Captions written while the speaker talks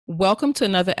Welcome to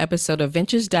another episode of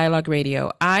Ventures Dialogue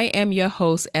Radio. I am your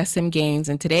host, SM Gaines,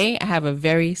 and today I have a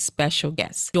very special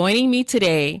guest. Joining me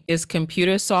today is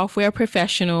computer software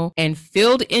professional and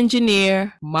field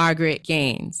engineer, Margaret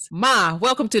Gaines. Ma,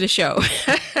 welcome to the show.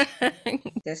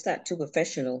 That's not too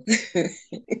professional.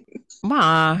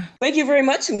 Ma. Thank you very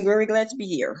much. I'm very glad to be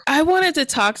here. I wanted to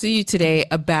talk to you today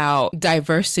about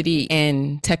diversity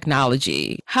in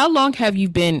technology. How long have you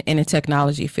been in the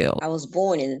technology field? I was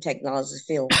born in the technology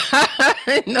field.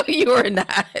 No, you were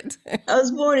not. I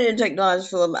was born in the technology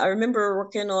field. I remember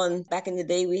working on, back in the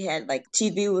day, we had like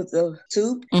TV with the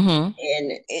tube. Mm-hmm.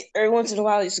 And every once in a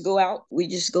while, I used to go out. We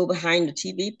just go behind the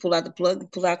TV, pull out the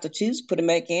plug, pull out the tubes, put them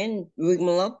back in, rig them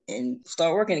up, and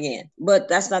start working again. But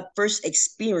that's not first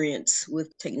experience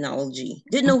with technology.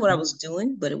 Didn't know what I was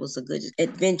doing, but it was a good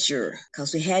adventure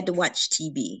because we had to watch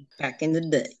TV back in the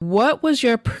day. What was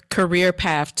your career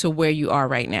path to where you are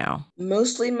right now?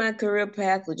 Mostly my career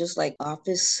path was just like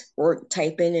office work,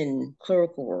 typing, and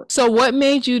clerical work. So what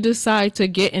made you decide to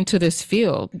get into this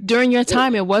field? During your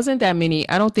time, it wasn't that many.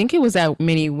 I don't think it was that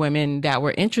many women that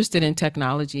were interested in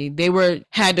technology. They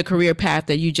had the career path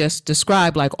that you just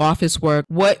described, like office work.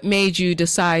 What made you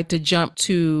decide to jump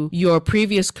to your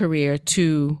previous career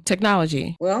to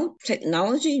technology? Well,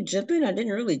 technology jumping, I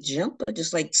didn't really jump. I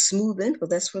just like smooth in because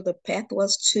that's where the path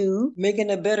was to making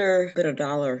a better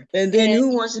dollar. And then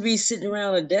who wants to be sitting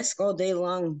around a desk all day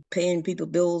long paying people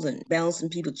bills and balancing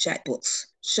people checkbooks?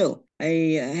 So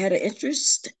I had an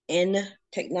interest in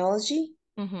technology.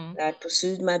 Mm-hmm. I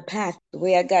pursued my path. The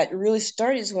way I got really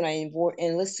started is when I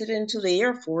enlisted into the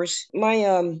Air Force. My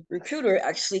recruiter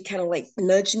actually kind of like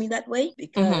nudged me that way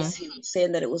because he was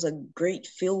saying that it was a great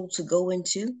field to go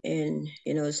into. And,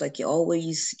 it's like you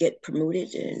always get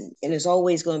promoted and it's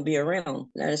always going to be around.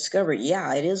 And I discovered,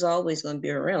 yeah, it is always going to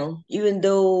be around. Even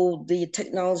though the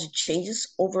technology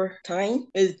changes over time,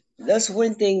 that's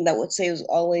one thing that would say is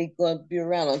always going to be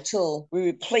around until we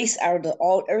replace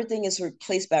everything is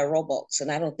replaced by robots.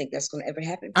 And I don't think that's going to ever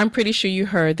happen. I'm pretty sure you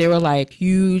heard there were like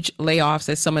huge layoffs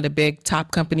at some of the big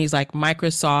top companies like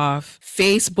Microsoft,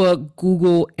 Facebook,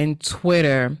 Google, and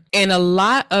Twitter. And a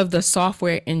lot of the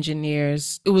software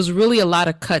engineers, it was really a lot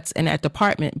of cuts in that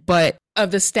department. But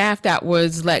of the staff that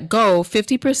was let go,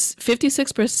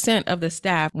 56% of the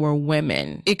staff were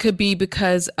women. It could be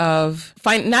because of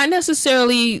not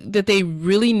necessarily that they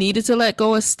really needed to let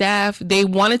go of staff. They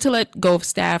wanted to let go of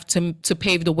staff to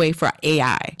pave the way for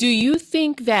AI. Do you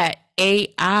think that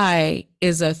AI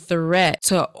is a threat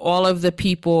to all of the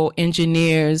people,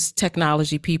 engineers,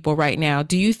 technology people right now?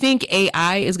 Do you think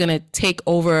AI is going to take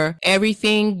over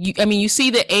everything? You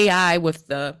see the AI with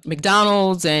the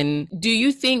McDonald's, and do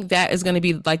you think that is going to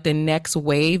be like the next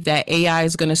wave, that AI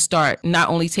is going to start not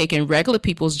only taking regular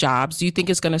people's jobs? Do you think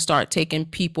it's going to start taking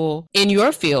people in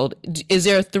your field? Is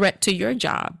there a threat to your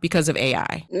job because of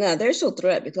AI? No, there's no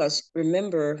threat because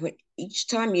remember, each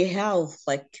time you have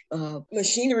like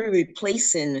machinery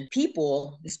replacing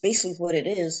people, it's basically what it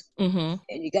is. Mm-hmm.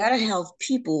 And you got to have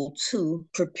people to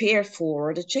prepare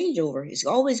for the changeover. It's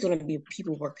always going to be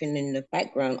people working in the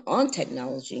background on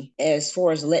technology. As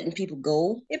far as letting people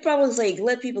go, it probably is like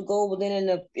let people go, but then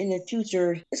in the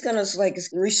future, it's going to like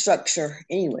restructure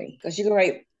anyway. Because you can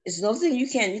write. It's another thing you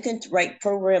can write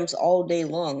programs all day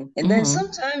long. And then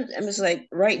sometimes, it's like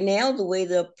right now, the way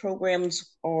the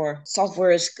programs or software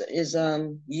is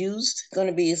used,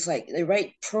 it's like they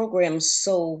write programs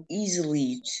so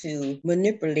easily to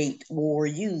manipulate or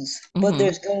use. But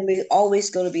there's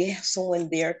always going to be someone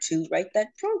there to write that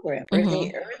program.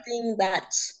 Everything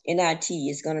that's in IT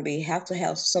is going to have to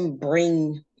have some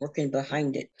brain working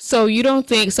behind it. So you don't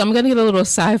think, so I'm going to get a little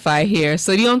sci-fi here.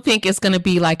 So you don't think it's going to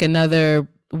be like another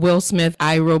Will Smith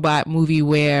iRobot movie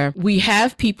where we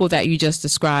have people that you just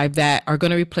described that are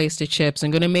going to replace the chips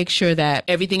and going to make sure that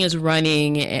everything is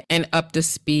running and up to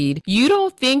speed? You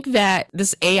don't think that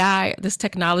this AI, this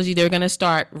technology, they're going to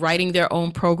start writing their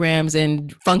own programs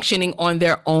and functioning on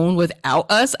their own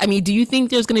without us? Do you think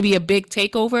there's going to be a big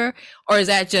takeover, or is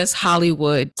that just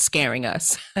Hollywood scaring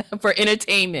us for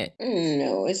entertainment?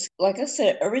 No, it's like I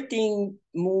said, everything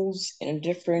moves in a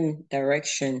different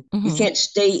direction. You can't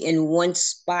stay in one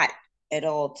spot at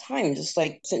all times. It's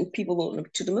like sending people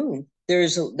to the moon. There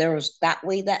was that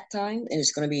way that time, and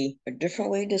it's going to be a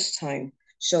different way this time.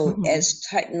 So as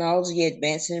technology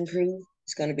advances and improves,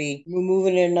 it's going to be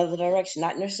moving in another direction.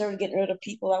 Not necessarily getting rid of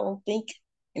people, I don't think,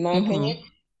 in my opinion.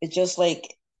 It's just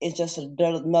like it's just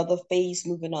another phase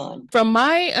moving on. From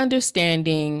my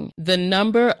understanding, the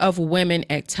number of women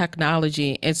at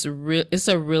technology is it's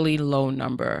a really low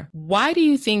number. Why do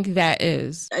you think that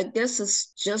is? I guess it's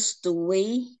just the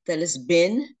way that it's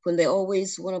been when they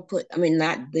always want to put, I mean,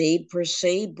 not they per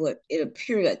se, but it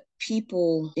appeared that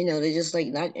people, they're just like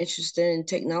not interested in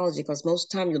technology, because most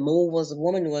of the time the mold was a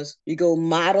woman was you go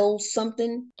model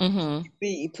something,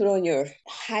 you put on your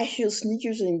high heel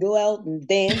sneakers and go out and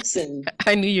dance, and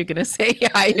I knew you were gonna say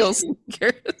high heel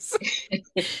sneakers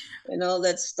and all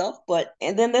that stuff.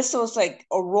 And then that's so it's like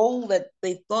a role that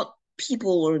they thought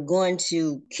people were going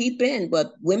to keep in,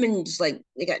 but women just like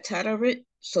they got tired of it.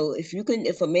 So if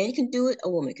a man can do it, a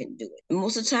woman can do it. And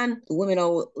most of the time, the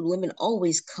women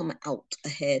always come out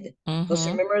ahead. Because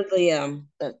remember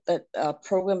that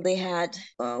program they had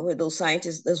with those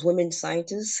scientists, those women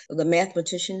scientists, the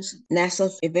mathematicians,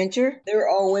 NASA adventure. They're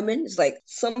all women. It's like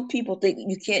some people think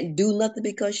you can't do nothing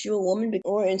because you're a woman,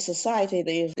 or in society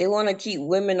they want to keep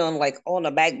women on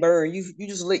the back burner. You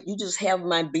just have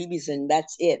my babies and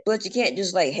that's it. But you can't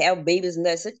just like have babies and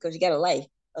that's it, because you got a life.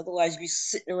 Otherwise, you'd be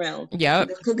sitting around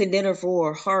cooking dinner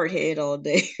for a hard head all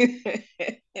day.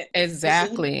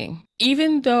 Exactly.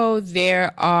 Even though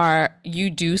you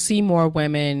do see more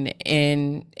women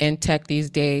in tech these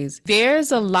days,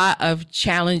 there's a lot of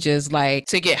challenges, like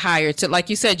to get hired. Like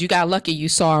you said, you got lucky, you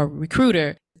saw a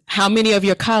recruiter. How many of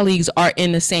your colleagues are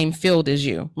in the same field as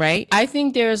you, right? I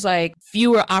think there's like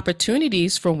fewer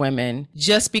opportunities for women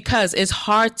just because it's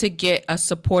hard to get a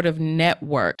supportive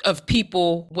network of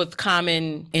people with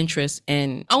common interests.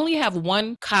 And I only have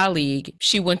one colleague.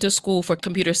 She went to school for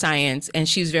computer science and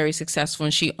she's very successful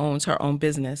and she owns her own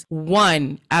business.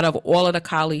 One out of all of the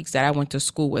colleagues that I went to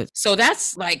school with. So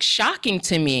that's like shocking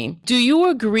to me. Do you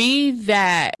agree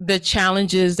that the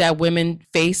challenges that women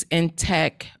face in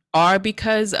tech are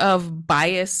because of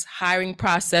biased hiring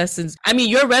processes? I mean,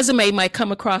 your resume might come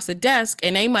across the desk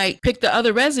and they might pick the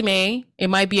other resume. It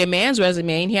might be a man's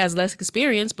resume and he has less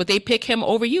experience, but they pick him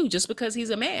over you just because he's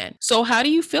a man. So how do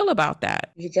you feel about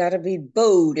that? You got to be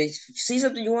bold. If you see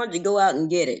something you want, you go out and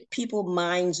get it. People's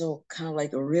minds are kind of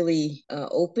like really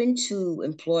open to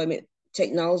employment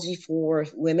technology for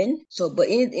women. So, but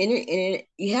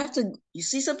you have to, you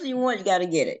see something you want, you got to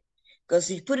get it. Because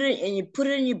if you put it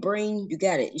in your brain, you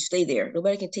got it. You stay there.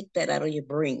 Nobody can take that out of your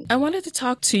brain. I wanted to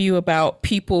talk to you about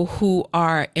people who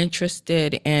are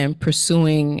interested in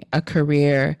pursuing a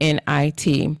career in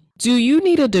IT. Do you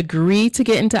need a degree to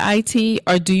get into IT,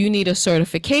 or do you need a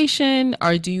certification,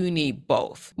 or do you need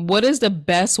both? What is the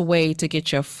best way to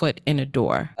get your foot in the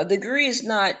door? A degree is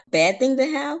not a bad thing to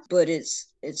have, but it's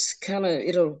kind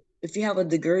of, if you have a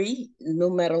degree, no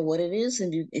matter what it is,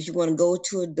 and if you want to go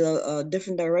to a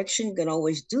different direction, you can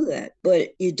always do that. But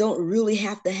you don't really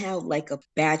have to have like a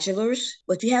bachelor's,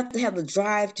 but you have to have the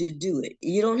drive to do it.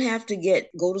 You don't have to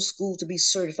go to school to be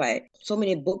certified. So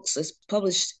many books that's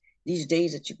published these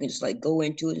days that you can just like go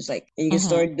into it. It's like, and you can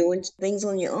start doing things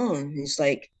on your own. It's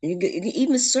like, you can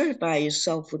even certify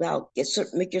yourself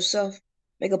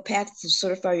make a path to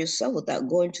certify yourself without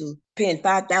going to paying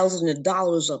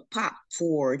 $5,000 a pop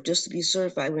for just to be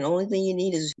certified. When the only thing you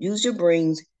need is use your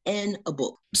brains and a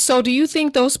book. So do you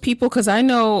think those people, because I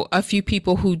know a few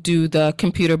people who do the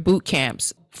computer boot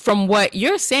camps, from what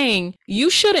you're saying,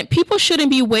 people shouldn't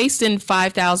be wasting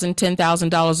 $5,000,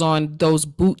 $10,000 on those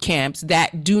boot camps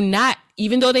that do not,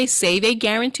 even though they say they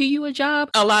guarantee you a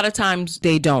job, a lot of times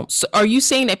they don't. So are you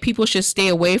saying that people should stay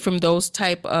away from those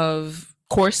type of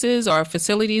courses or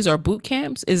facilities or boot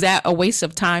camps? Is that a waste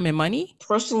of time and money?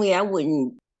 Personally, I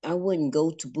wouldn't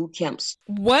go to boot camps.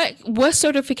 What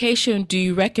certification do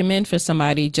you recommend for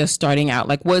somebody just starting out?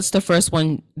 Like, what's the first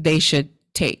one they should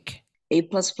take? A++,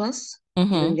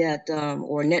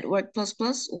 or Network++,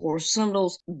 or some of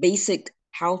those basic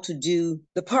how to do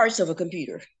the parts of a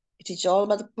computer. You teach all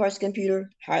about the parts of the computer,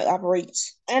 how it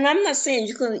operates. And I'm not saying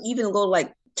you can even go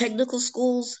like technical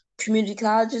schools, community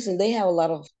colleges, and they have a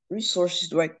lot of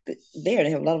resources right there.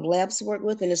 They have a lot of labs to work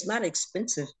with, and it's not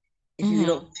expensive if you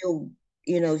don't feel,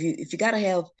 if you got to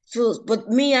have feel. But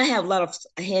me, I have a lot of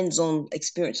hands-on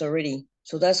experience already.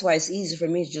 So that's why it's easy for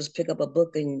me to just pick up a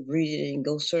book and read it and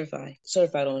go certified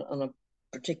on a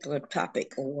particular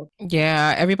topic.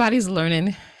 Yeah, everybody's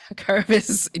learning curve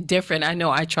is different. I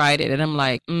know I tried it and I'm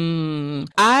like,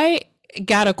 I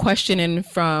got a question in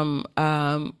from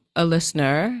a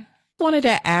listener. Wanted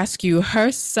to ask you,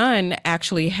 her son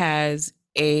actually has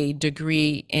a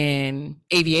degree in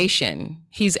aviation.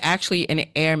 He's actually an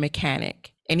air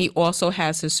mechanic and he also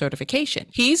has his certification.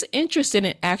 He's interested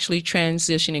in actually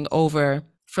transitioning over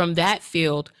from that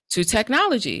field to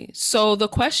technology. So the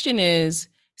question is,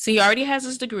 he already has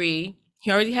his degree.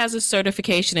 He already has a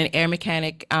certification in air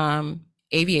mechanic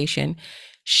aviation.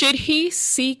 Should he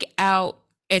seek out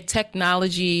a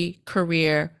technology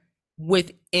career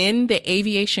within the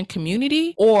aviation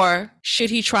community, or should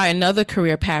he try another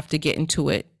career path to get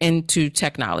into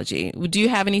technology? Do you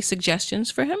have any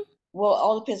suggestions for him? Well,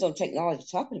 all depends on technology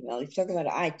you're talking about. If you're talking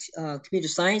about computer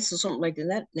science or something like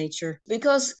that nature,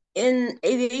 because in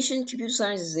aviation, computer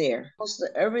science is there. Most of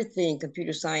everything,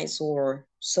 computer science or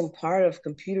some part of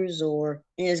computers, or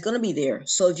is going to be there.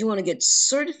 So if you want to get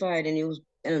certified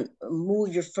and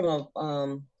move your from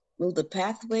a move the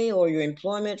pathway or your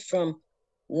employment from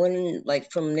one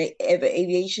like from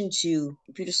aviation to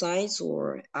computer science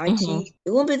or IT,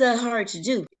 it won't be that hard to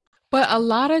do. But a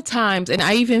lot of times, and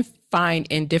I even find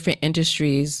in different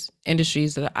industries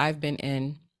that I've been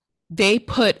in, they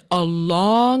put a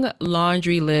long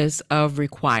laundry list of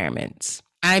requirements.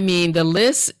 I mean, the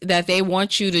list that they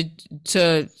want you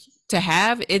to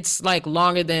have, it's like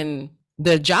longer than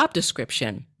the job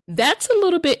description. That's a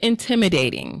little bit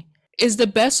intimidating. Is the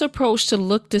best approach to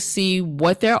look to see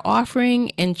what they're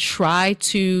offering and try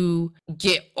to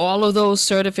get all of those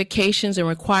certifications and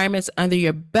requirements under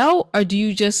your belt? Or do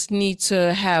you just need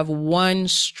to have one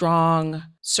strong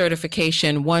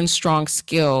certification, one strong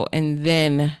skill, and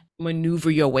then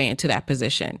maneuver your way into that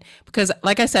position? Because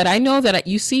like I said, I know that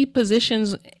you see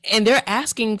positions and they're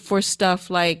asking for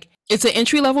stuff like, it's an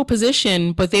entry level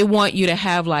position, but they want you to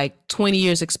have like 20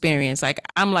 years experience. Like,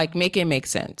 I'm like, make it make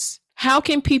sense. How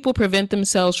can people prevent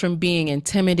themselves from being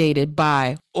intimidated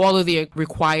by all of the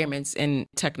requirements in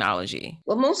technology?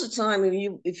 Well, most of the time,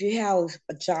 if you have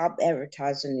a job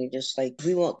advertising, you're just like,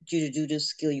 we want you to do this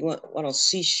skill. You want a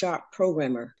C#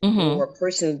 programmer or a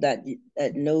person that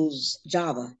knows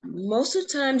Java. Most of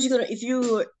the times,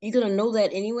 you're gonna know that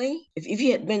anyway. If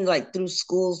you had been like through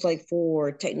schools like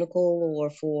for technical or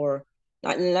for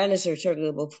not necessarily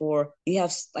technical, but for you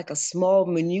have like a small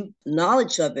minute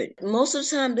knowledge of it. Most of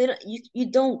the time, you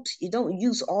don't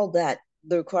use all that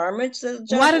the requirements of the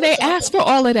job. Why do they ask for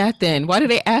all of that then? Why do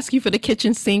they ask you for the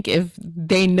kitchen sink if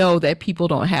they know that people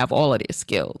don't have all of their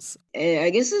skills? I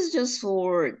guess it's just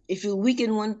for if you're weak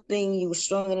in one thing, you're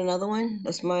strong in another one.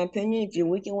 That's my opinion. If you're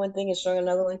weak in one thing and strong in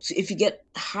another one, so if you get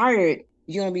hired,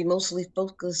 you're gonna be mostly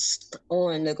focused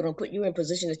on they're gonna put you in a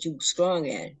position that you're strong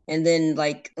in, and then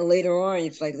like later on,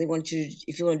 if like they want you,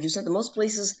 if you want to do something, most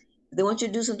places they want you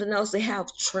to do something else. They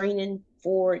have training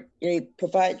they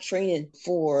provide training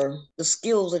for the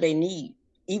skills that they need,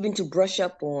 even to brush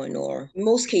up on, or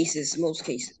most cases,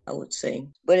 I would say.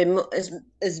 But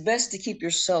it's best to keep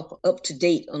yourself up to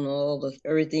date on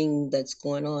everything that's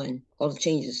going on, all the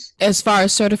changes. As far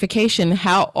as certification,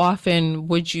 how often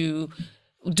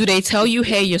do they tell you,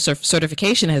 hey, your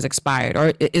certification has expired,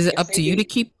 or is it up to you to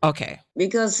keep? Okay.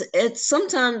 Because it's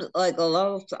sometimes like a lot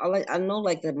of, I know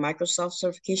like the Microsoft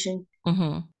certification,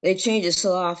 they change it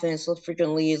so often, so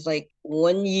frequently. It's like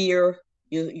 1 year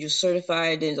you're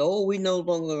certified, and we no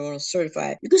longer going to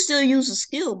certify. You can still use a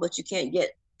skill, but you can't get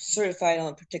certified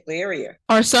on a particular area.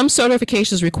 Are some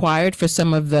certifications required for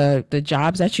some of the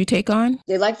jobs that you take on?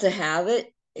 They like to have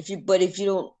it. If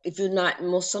you're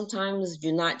not, sometimes if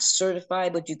you're not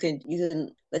certified, but you can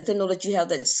let them know that you have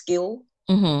that skill.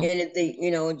 And if they,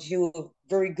 you're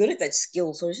very good at that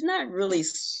skill. So it's not really,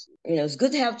 it's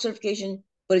good to have certification,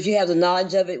 but if you have the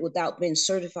knowledge of it without being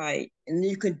certified, and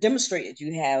you can demonstrate that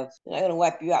you have, they're not going to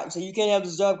wipe you out and say you can't have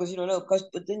this job because you don't know,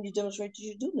 but then you demonstrate that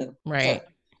you do know. Right. So,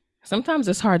 sometimes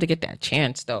it's hard to get that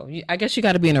chance, though. I guess you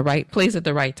got to be in the right place at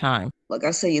the right time. Like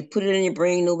I say, you put it in your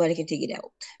brain, nobody can take it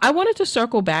out. I wanted to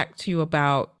circle back to you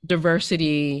about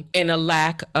diversity and a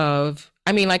lack of,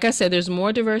 like I said, there's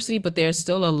more diversity, but there's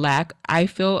still a lack, I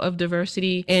feel, of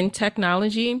diversity in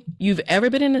technology. You've ever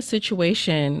been in a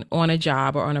situation on a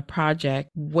job or on a project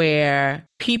where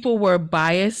people were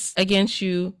biased against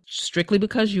you strictly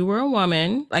because you were a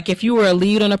woman? Like if you were a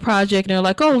lead on a project and they're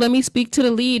like, oh, let me speak to the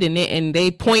lead, and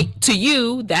they point to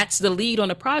you, that's the lead on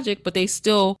the project, but they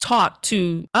still talk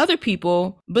to other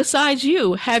people besides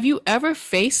you. Have you ever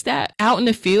faced that out in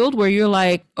the field where you're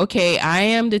like, okay, I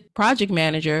am the project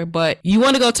manager, but you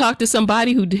want to go talk to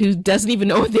somebody who doesn't even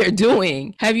know what they're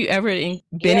doing? Have you ever been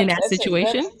in that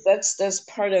situation? That's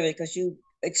part of it, because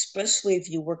especially if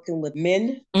you're working with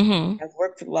men. I've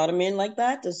worked with a lot of men like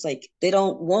that. It's like they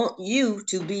don't want you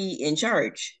to be in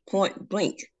charge, point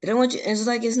blank. They don't want you. It's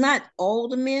like it's not all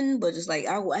the men, but it's like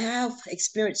I have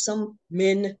experienced some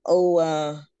men.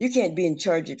 You can't be in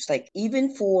charge. It's like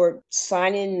even for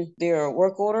signing their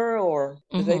work order or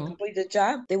if they complete the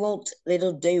job, they won't.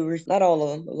 Not all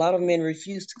of them. A lot of men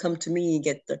refuse to come to me and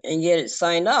get it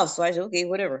signed off. So I said, okay,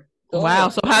 whatever. Go Wow.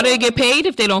 ahead. So how do they get paid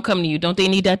if they don't come to you? Don't they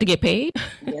need that to get paid?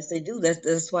 Yes, they do.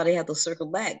 That's why they have to circle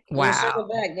back. Don't circle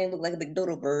Wow. back, they look like a big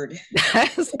dodo bird.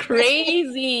 That's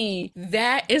crazy.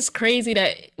 That is crazy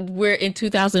that we're in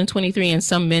 2023 and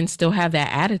some men still have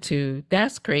that attitude.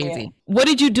 That's Yeah. crazy. What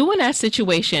did you do in that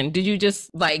situation? Did you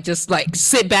just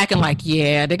sit back and like,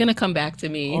 yeah, they're gonna come back to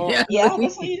me? Yeah,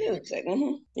 that's what you do. It's like,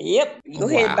 yep. Go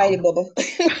ahead, bite Wow.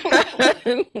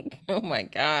 it, Bubba. Oh my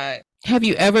God. Have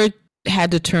you ever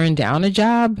had to turn down a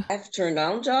job? I've turned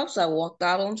down jobs. I walked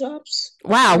out on jobs.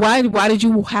 Wow. Why did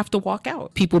you have to walk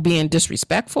out? People being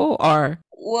disrespectful or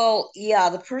Well, yeah,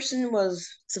 the person was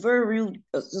it's a very rude.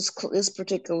 This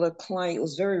particular client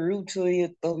was very rude to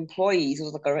the employees. It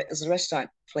was like it was a restaurant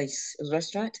place. It was a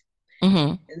restaurant,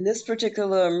 mm-hmm. and this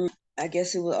particular, I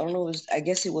guess it was. I don't know. I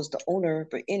guess it was the owner,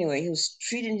 but anyway, he was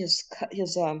treating his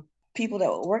people that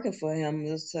were working for him.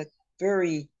 It was like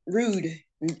very rude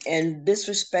and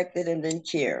disrespected and didn't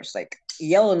care. It's like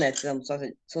yelling at them.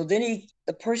 So then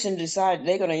the person decided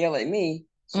they're gonna yell at me.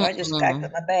 So I just packed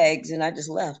up my bags and I just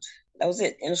left. That was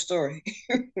it. End of story.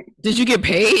 Did you get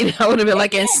paid? I would have been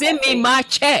like, and send me my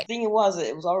check. The thing it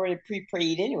was already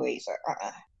pre-paid anyway. So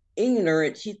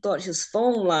ignorant, he thought his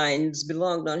phone lines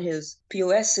belonged on his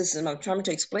POS system. I'm trying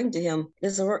to explain to him, it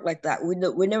doesn't work like that. We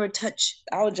never touch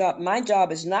our job. My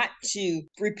job is not to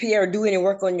repair or do any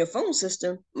work on your phone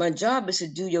system. My job is to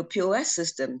do your POS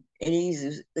system. And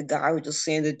the guy was just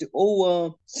saying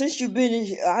that, since you've been in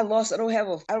here, I don't have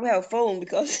a phone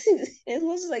because it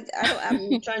was like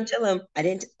I'm trying to tell him I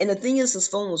didn't. And the thing is, his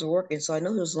phone was working, so I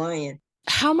know he was lying.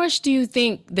 How much do you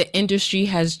think the industry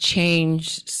has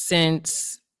changed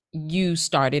since you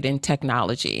started in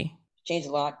technology? Changed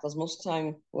a lot because most of the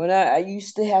time when I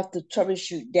used to have to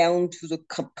troubleshoot down to the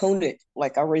component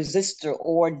like a resistor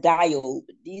or diode.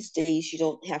 These days you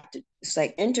don't have to. It's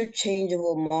like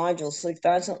interchangeable modules. So you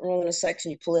find something wrong in a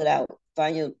section, you pull it out.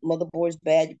 Find your motherboard's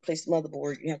bad, you place the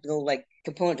motherboard. You have to go like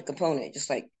component to component. Just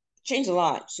like changed a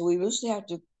lot. So we used to have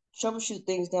to troubleshoot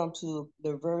things down to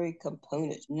the very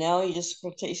components. Now you just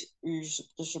replace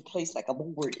like a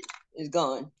board. It's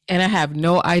gone. And I have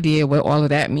no idea what all of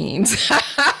that means.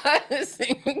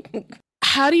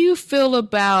 How do you feel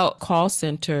about call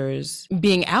centers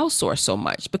being outsourced so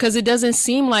much? Because it doesn't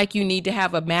seem like you need to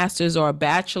have a master's or a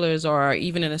bachelor's or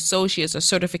even an associate's or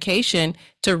certification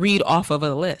to read off of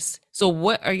a list. So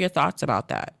what are your thoughts about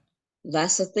that?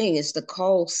 That's the thing. It's the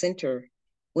call center.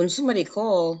 When somebody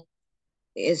calls,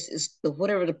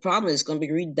 whatever the problem is going to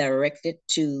be redirected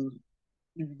to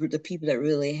the people that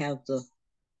really have the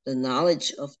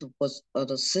knowledge of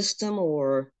the system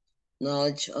or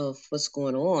knowledge of what's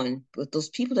going on. But those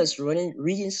people that's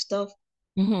reading stuff,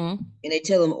 and they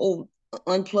tell them, "Oh,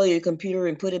 unplug your computer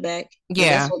and put it back."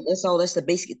 Yeah, that's all. That's the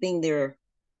basic thing they're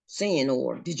saying.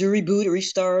 Or did you reboot it,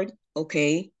 restart?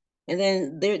 Okay, and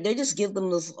then they just give them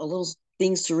those little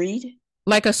things to read,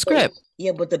 like a script.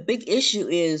 But the big issue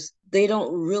is they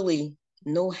don't really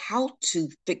know how to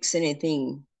fix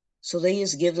anything. So they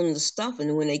just give them the stuff,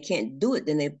 and when they can't do it,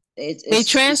 then they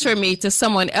transfer me to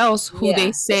someone else who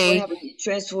they say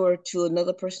transfer to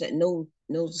another person that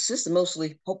knows the system.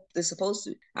 Mostly, hope they're supposed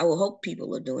to. I will hope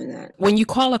people are doing that. When you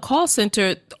call a call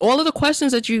center, all of the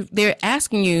questions that they're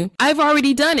asking you, I've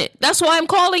already done it. That's why I'm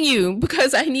calling you,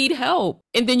 because I need help.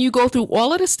 And then you go through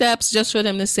all of the steps just for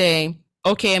them to say,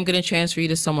 okay, I'm going to transfer you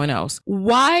to someone else.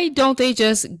 Why don't they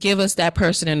just give us that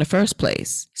person in the first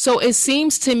place? So it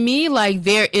seems to me like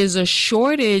there is a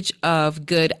shortage of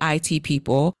good IT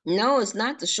people. No, it's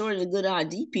not the shortage of good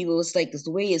IT people. It's like it's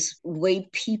the way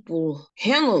people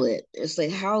handle it. It's like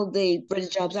how they spread the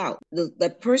jobs out.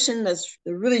 The person that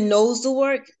really knows the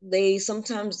work, they're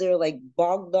like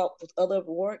bogged up with other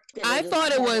work. I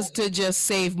thought it was to just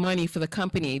save money for the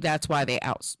company. That's why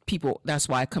that's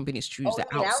why companies choose to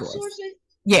outsource.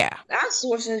 Yeah.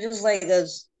 Outsourcing is just like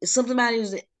somebody who's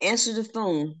to answer the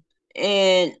phone.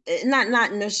 And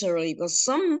not necessarily, but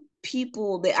some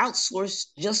people, they outsource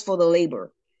just for the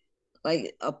labor.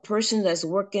 Like a person that's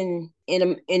working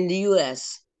in the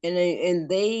US, and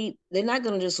they're not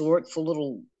going to just work for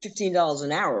little $15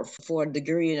 an hour for a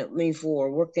degree, for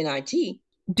work in IT.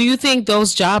 Do you think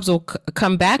those jobs will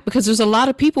come back? Because there's a lot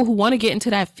of people who want to get into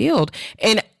that field.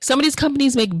 And some of these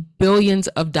companies make billions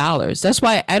of dollars. That's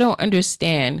why I don't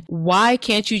understand. Why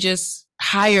can't you just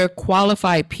hire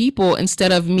qualified people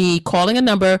instead of me calling a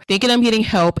number, thinking I'm getting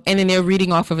help, and then they're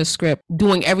reading off of a script,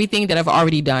 doing everything that I've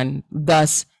already done.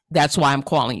 Thus, that's why I'm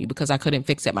calling you, because I couldn't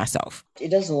fix it myself. It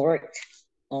doesn't work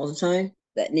all the time.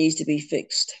 That needs to be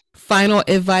fixed. Final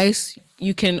advice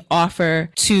you can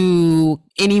offer to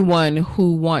anyone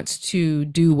who wants to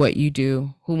do what you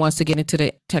do, who wants to get into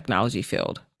the technology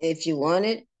field? If you want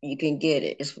it, you can get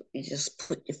it. You just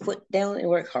put your foot down and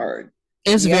work hard.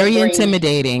 It's very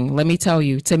intimidating. Let me tell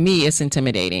you, to me, it's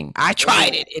intimidating. I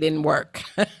tried it. It didn't work.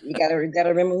 You gotta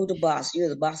remember who the boss. You're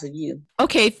the boss of you.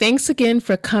 Okay. Thanks again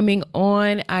for coming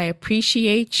on. I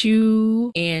appreciate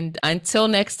you. And until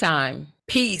next time,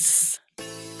 peace.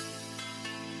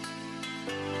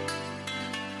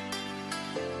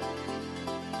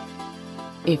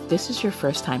 If this is your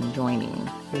first time joining,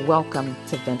 welcome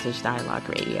to Vintage Dialogue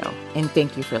Radio, and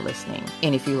thank you for listening.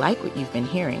 And if you like what you've been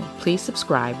hearing, please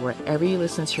subscribe wherever you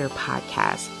listen to your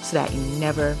podcast so that you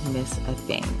never miss a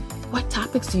thing. What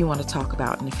topics do you want to talk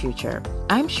about in the future?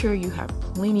 I'm sure you have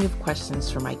plenty of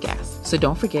questions for my guests, so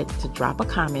don't forget to drop a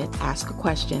comment, ask a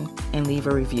question, and leave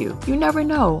a review. You never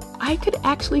know, I could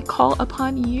actually call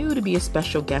upon you to be a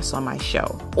special guest on my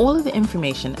show. All of the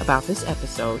information about this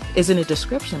episode is in the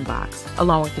description box,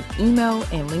 along with an email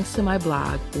and links to my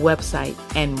blog, website,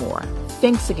 and more.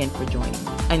 Thanks again for joining.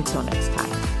 Until next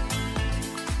time.